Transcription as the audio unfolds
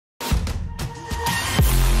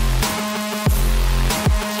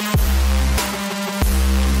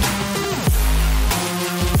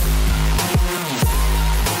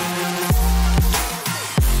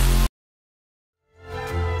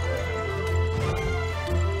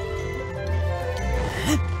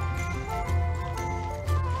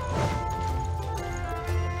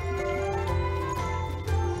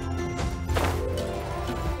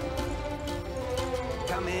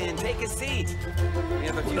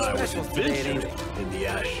I was adventuring in the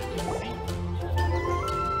ash.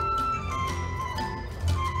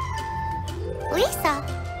 Lisa,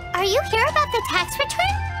 are you here about the tax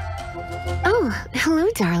return? Oh, hello,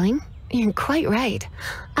 darling. You're quite right.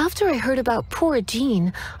 After I heard about poor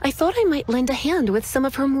Jean, I thought I might lend a hand with some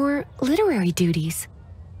of her more literary duties.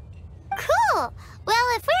 Cool. Well,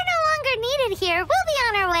 if we're no longer needed here, we'll be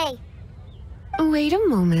on our way. Wait a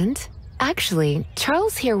moment. Actually,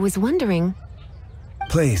 Charles here was wondering...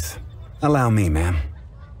 Please, allow me, ma'am.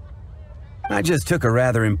 I just took a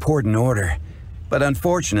rather important order, but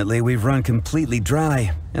unfortunately we've run completely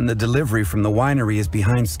dry, and the delivery from the winery is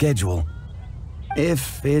behind schedule.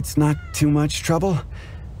 If it's not too much trouble,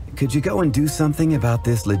 could you go and do something about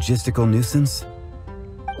this logistical nuisance?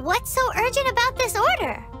 What's so urgent about this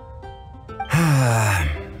order?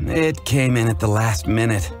 It came in at the last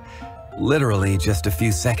minute. Literally just a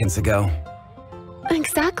few seconds ago.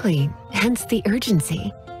 Exactly, hence the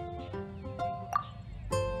urgency.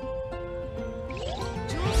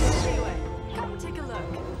 Come take a look.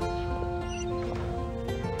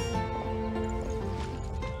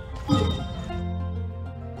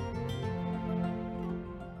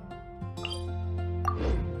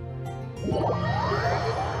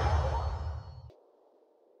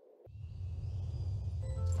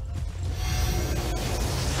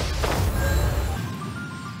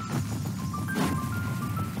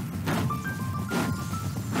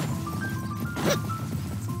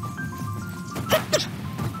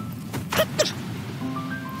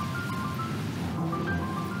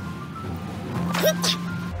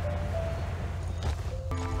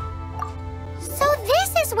 So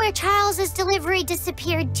this is where Charles's delivery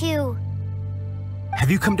disappeared to. Have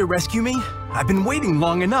you come to rescue me? I've been waiting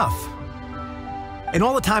long enough. In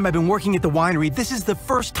all the time I've been working at the winery, this is the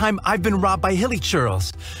first time I've been robbed by hilly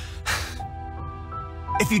churls.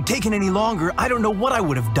 If you'd taken any longer, I don't know what I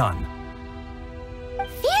would have done.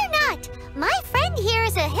 Fear not! My friend here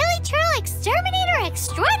is a hilly churl exterminator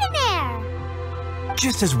extraordinaire!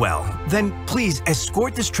 Just as well. Then please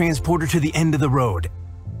escort this transporter to the end of the road.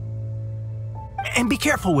 And be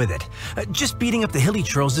careful with it. Just beating up the hilly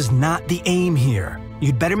churls is not the aim here.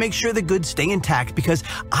 You'd better make sure the goods stay intact because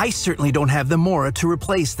I certainly don't have the mora to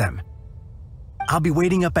replace them. I'll be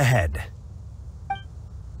waiting up ahead.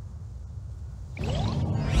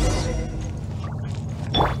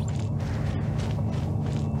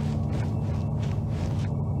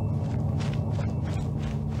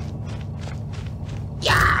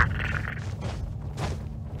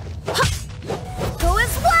 Go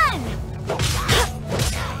as one!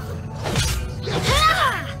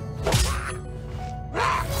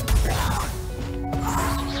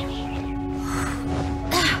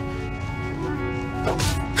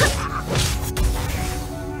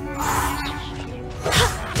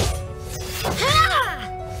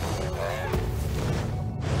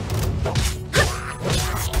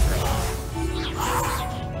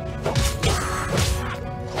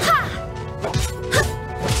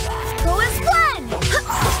 as one!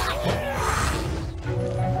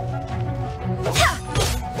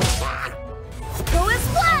 Go as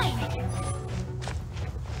one!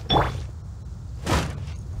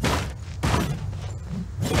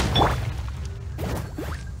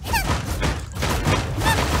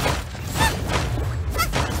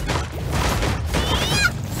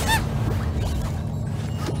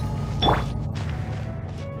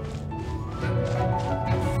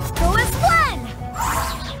 Go as one!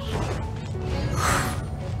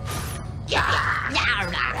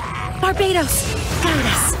 Barbados! Guide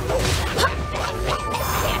us!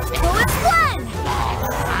 Go as one!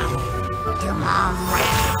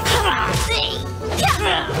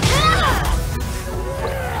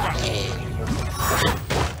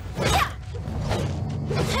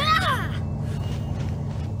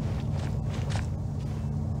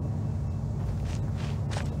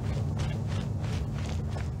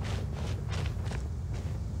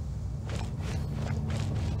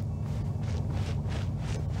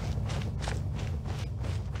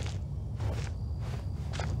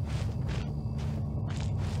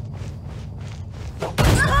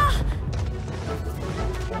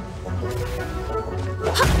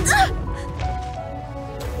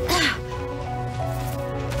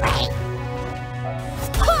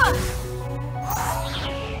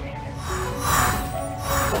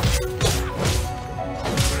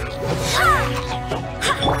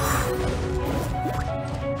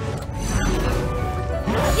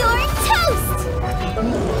 You're toast!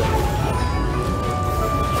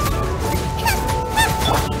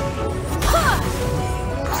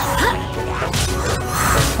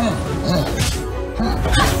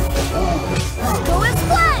 Go as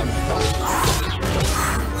one!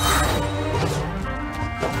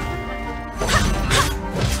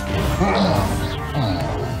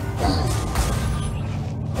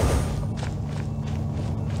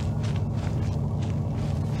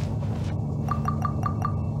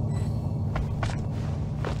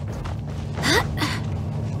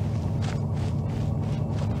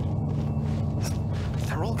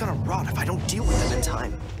 deal with them in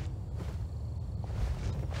time.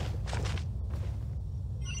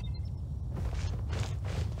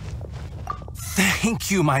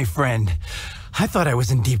 Thank you, my friend. I thought I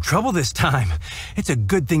was in deep trouble this time. It's a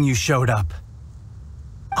good thing you showed up.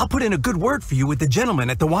 I'll put in a good word for you with the gentleman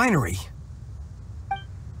at the winery.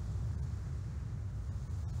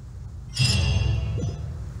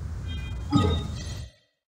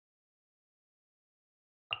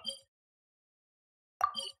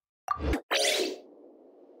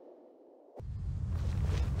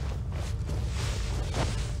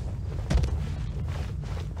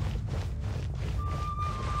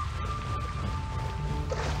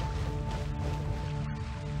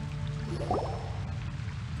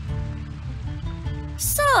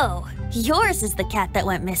 So, yours is the cat that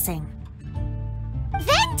went missing.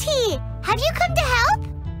 Venti! Have you come to help?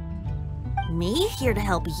 Me here to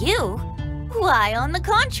help you? Why, on the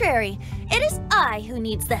contrary, it is I who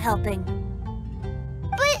needs the helping.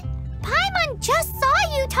 But Paimon just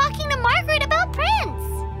saw you talking to Margaret about Prince.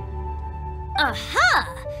 Aha!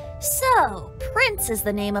 So, Prince is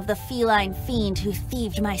the name of the feline fiend who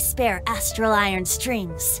thieved my spare astral iron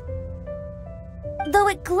strings. Though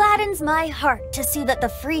it gladdens my heart to see that the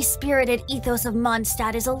free-spirited ethos of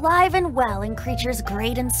Mondstadt is alive and well in creatures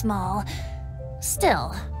great and small,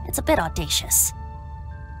 still, it's a bit audacious.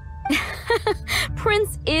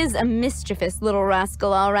 Prince is a mischievous little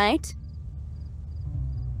rascal, all right.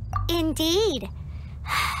 Indeed.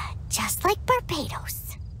 Just like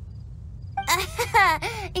Barbados.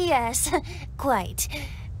 Yes, quite.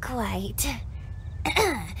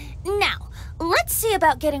 Now, let's see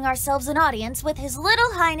about getting ourselves an audience with His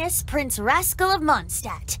Little Highness Prince Rascal of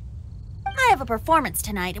Mondstadt. I have a performance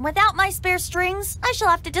tonight, and without my spare strings, I shall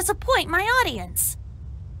have to disappoint my audience.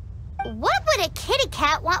 What would a kitty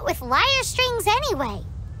cat want with lyre strings anyway?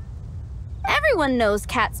 Everyone knows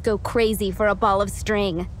cats go crazy for a ball of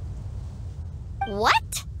string.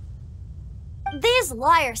 What? These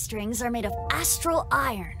lyre strings are made of astral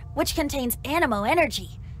iron, which contains animo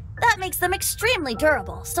energy. That makes them extremely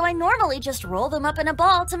durable, so I normally just roll them up in a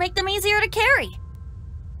ball to make them easier to carry.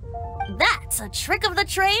 That's a trick of the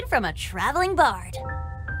trade from a traveling bard.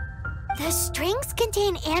 The strings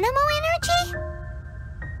contain animo energy?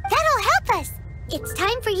 That'll help us. It's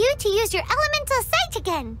time for you to use your elemental sight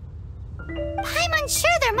again. Paimon's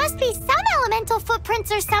sure there must be some elemental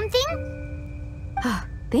footprints or something.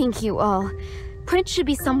 Thank you all. Prince should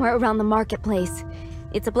be somewhere around the marketplace.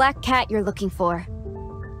 It's a black cat you're looking for.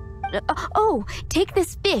 Oh, take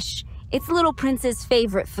this fish. It's Little Prince's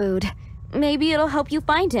favorite food. Maybe it'll help you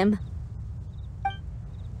find him.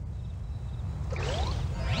 Have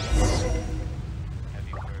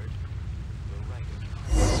you heard?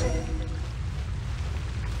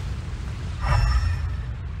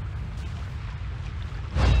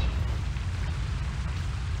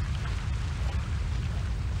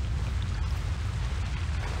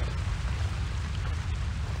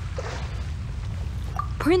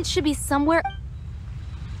 Prince should be somewhere...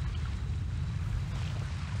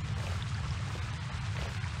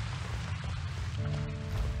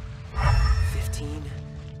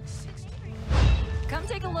 Come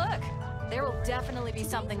take a look. There will definitely be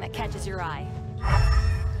something that catches your eye.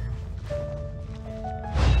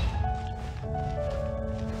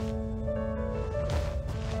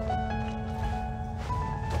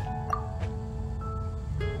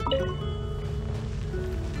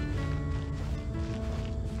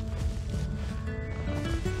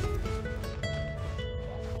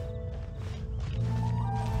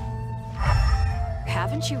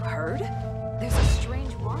 Haven't you heard? There's a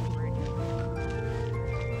strange wanderer.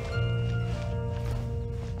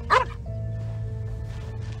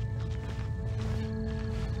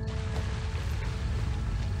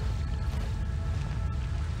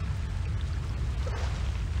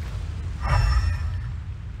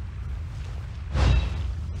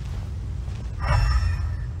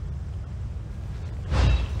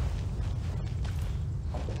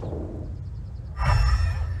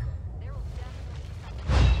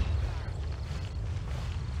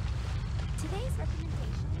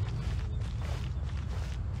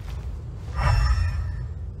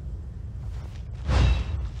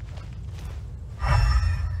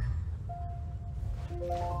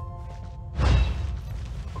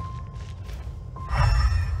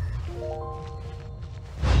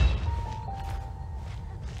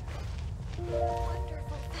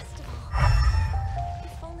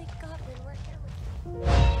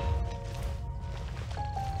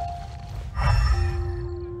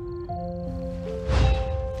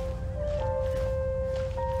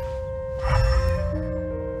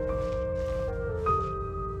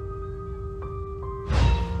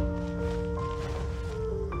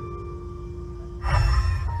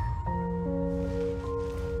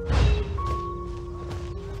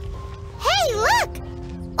 Hey, look!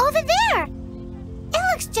 Over there! It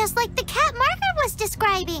looks just like the cat Margaret was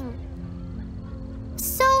describing.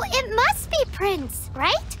 So it must be Prince,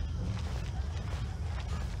 right?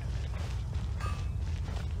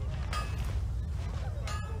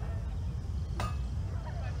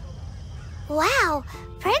 Wow,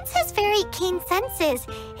 Prince has very keen senses.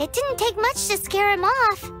 It didn't take much to scare him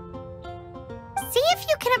off. See if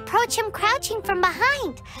you can approach him crouching from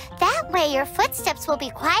behind. That way your footsteps will be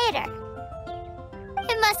quieter.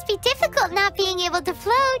 It must be difficult not being able to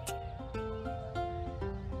float.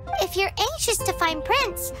 If you're anxious to find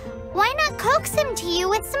Prince, why not coax him to you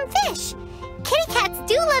with some fish? Kitty cats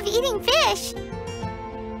do love eating fish.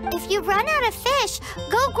 If you run out of fish,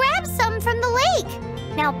 go grab some from the lake.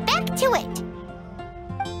 Now back to it.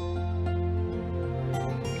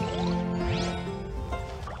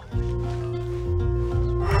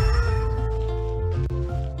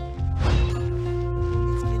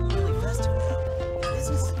 It's getting really festive now.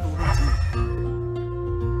 Business is booming too.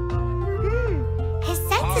 His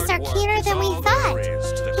senses are keener than we thought.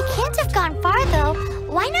 He can't have gone far though.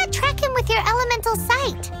 Why not track him with your elemental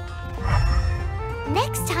sight?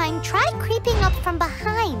 Next time, try creeping up from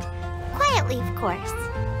behind. Quietly, of course.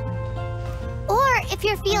 Or, if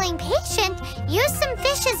you're feeling patient, use some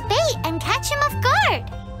fish as bait and catch him off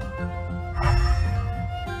guard.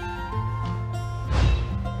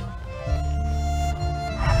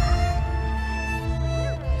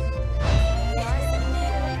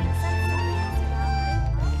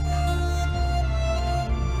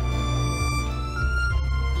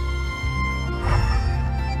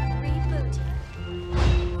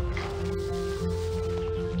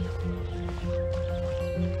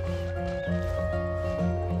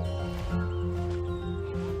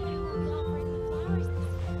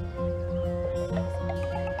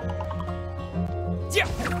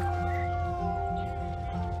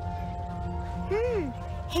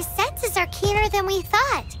 His senses are keener than we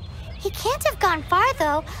thought. He can't have gone far,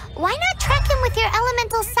 though. Why not track him with your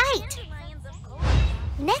elemental sight?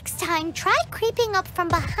 Next time, try creeping up from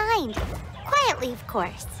behind. Quietly, of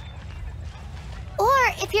course.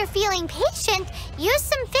 Or, if you're feeling patient, use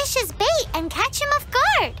some fish as bait and catch him off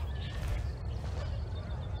guard.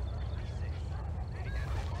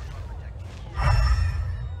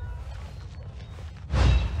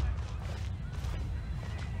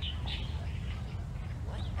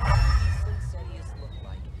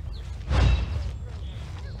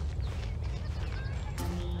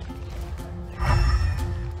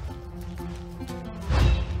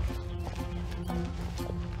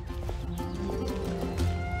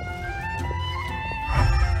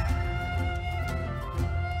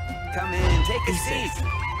 Come in, take a seat.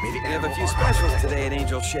 We have a few specials today at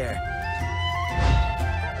Angel Share.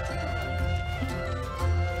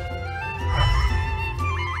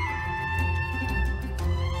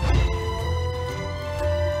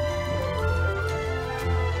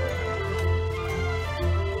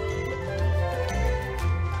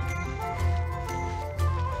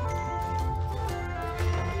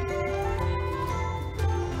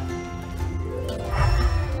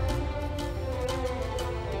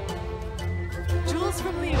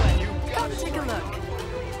 From Liyue. Come take a look.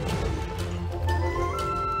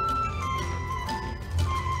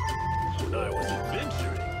 When I was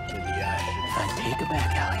adventuring in the ashes. I take it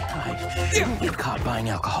back, Allie. I shouldn't get caught buying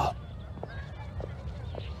alcohol.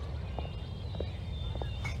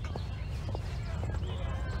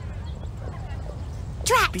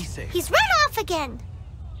 Drat! Be safe. He's run off again.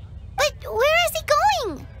 But where is he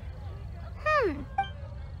going?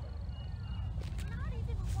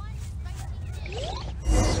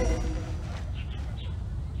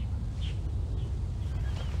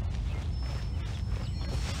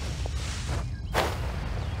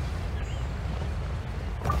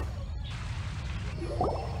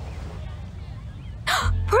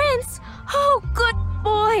 Prince! Oh, good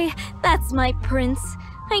boy! That's my Prince.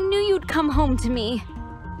 I knew you'd come home to me.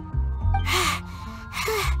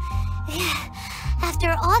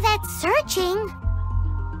 After all that searching...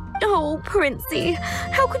 Oh, Princey,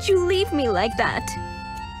 how could you leave me like that?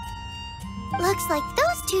 Looks like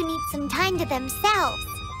those two need some time to themselves.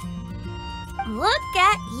 Look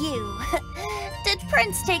at you. Did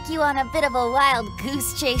Prince take you on a bit of a wild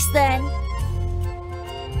goose chase then?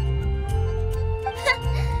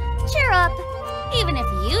 Cheer up. Even if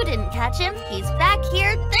you didn't catch him, he's back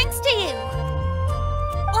here thanks to you.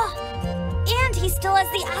 Oh, and he still has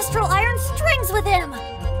the astral iron strings with him.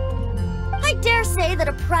 I dare say that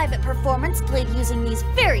a private performance played using these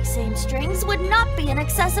very same strings would not be an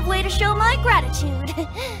excessive way to show my gratitude.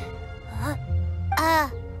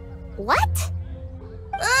 What?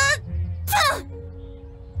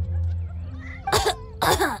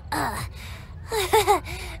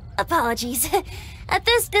 Apologies. At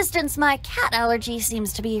this distance, my cat allergy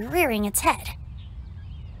seems to be rearing its head.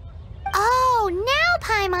 Oh, now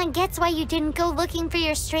Paimon gets why you didn't go looking for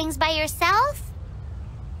your strings by yourself?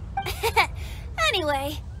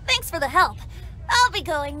 Anyway, thanks for the help. I'll be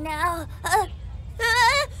going now.